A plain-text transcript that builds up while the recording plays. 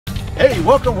Hey,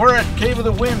 welcome. We're at Cave of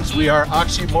the Winds. We are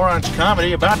Oxymorons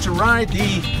Comedy, about to ride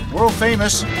the world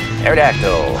famous Terror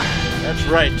Dactyl. That's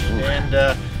right.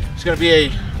 And it's going to be a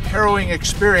harrowing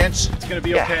experience. It's going to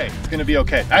be okay. It's going to be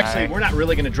okay. Actually, we're not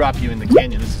really going to drop you in the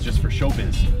canyon. This is just for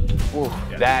showbiz.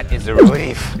 Yeah. That is a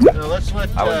relief. Now let's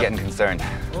let, I was getting concerned.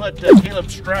 We'll let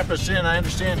Caleb strap us in. I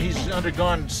understand he's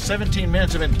undergone 17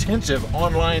 minutes of intensive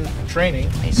online training.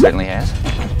 He certainly has.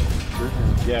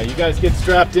 Yeah, you guys get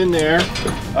strapped in there.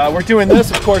 We're doing this,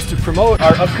 of course, to promote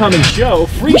our upcoming show,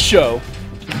 free show,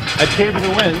 at Cave of the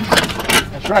Winds.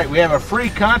 That's right. We have a free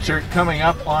concert coming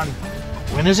up on,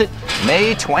 when is it?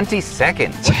 May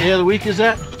 22nd. What day of the week is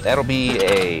that? That'll be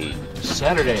a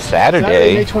Saturday.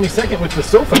 Saturday, May 22nd with the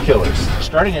SofaKillers.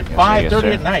 Starting at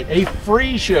 5:30 at night. A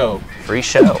free show. free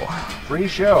show. Free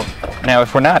show. Now,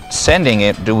 if we're not sending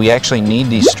it, do we actually need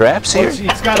these straps here?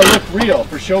 It's got to look real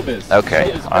for showbiz.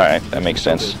 Okay, all right, that makes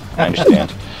sense. I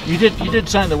understand. You did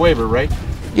sign the waiver, right?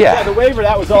 Yeah, the waiver,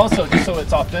 that was also just so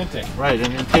it's authentic. Right,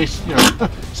 and in case, you know,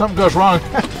 something goes wrong,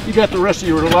 you got the rest of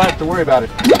your life to worry about it.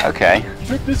 Okay.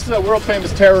 This is a world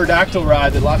famous Terror Dactyl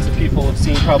ride that lots of people have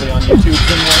seen probably on YouTube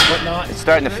and whatnot. It's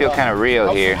starting to feel kind of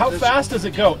real here. How fast does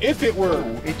it go, if it were?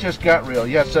 It just got real.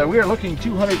 Yes, we are looking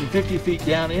 250 feet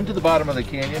down into the bottom of the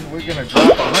canyon. We're going to drop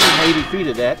 180 feet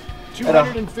of that.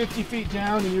 250 feet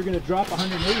down, and you're going to drop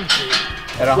 180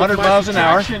 feet. At 100 miles an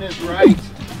hour. If my is right,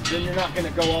 then you're not going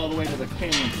to go all the way to the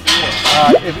canyon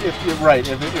floor. If you're right,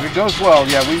 if it goes well,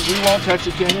 yeah, we won't touch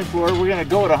the canyon floor. We're going to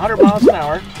go at 100 miles an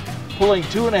hour, pulling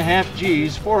 2.5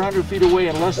 Gs, 400 feet away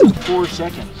in less than 4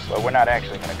 seconds. But we're not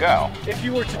actually going to go. If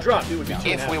you were to drop, it would be 2.5.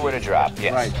 If we were to drop,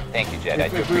 yes. Right. Thank you, Jed. I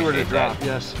do If we were to appreciate drop, that.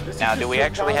 yes. Now, do we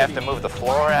actually have to move the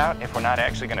floor out if we're not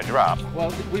actually going to drop?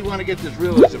 Well, we want to get this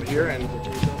realism here and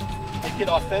make it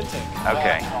authentic.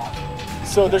 Okay.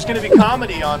 So there's going to be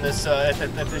comedy on this at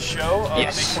this show,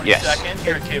 Yes, May 22nd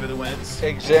here at Cave of the Winds.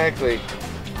 Exactly.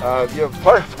 You know,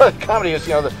 part of the comedy is,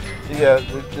 you know,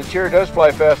 the chair does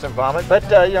fly fast and vomit, but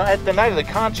you know, at the night of the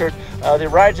concert, the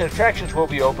rides and attractions will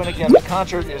be open. Again, the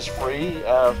concert is free,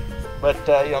 but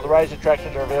you know, the rides and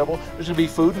attractions are available. There's going to be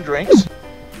food and drinks.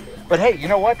 But hey, you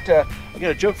know what? I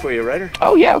got a joke for you, Ryder.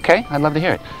 Oh yeah, okay. I'd love to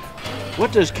hear it.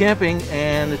 What does camping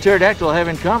and the pterodactyl have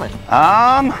in common?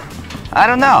 I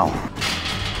don't know.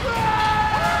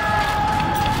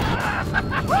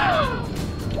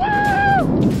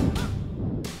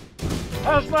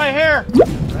 How's my hair?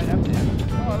 Right up there.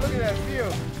 Oh, look at that view.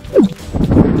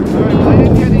 All right, well, I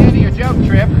didn't hear the end of your joke,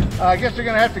 Trip. I guess they're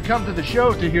going to have to come to the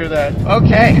show to hear that.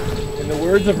 Okay. In the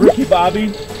words of Ricky Bobby,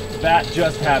 that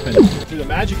just happened. Through the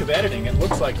magic of editing, it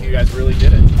looks like you guys really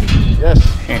did it. Yes.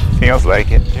 It feels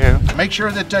like it, too. Make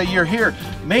sure that you're here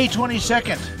May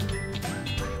 22nd.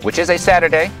 Which is a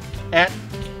Saturday. At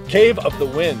Cave of the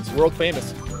Winds, world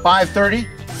famous. 5:30,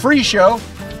 free show.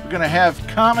 We're going to have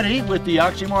comedy with the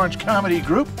Oxymorons Comedy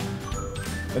group.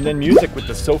 And then music with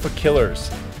the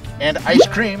SofaKillers. And ice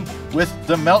cream with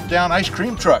the Meltdown ice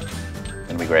cream truck.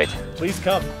 It'll be great. Please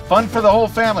come. Fun for the whole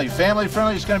family. Family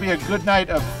friendly. It's going to be a good night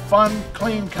of fun,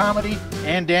 clean comedy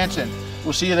and dancing.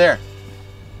 We'll see you there.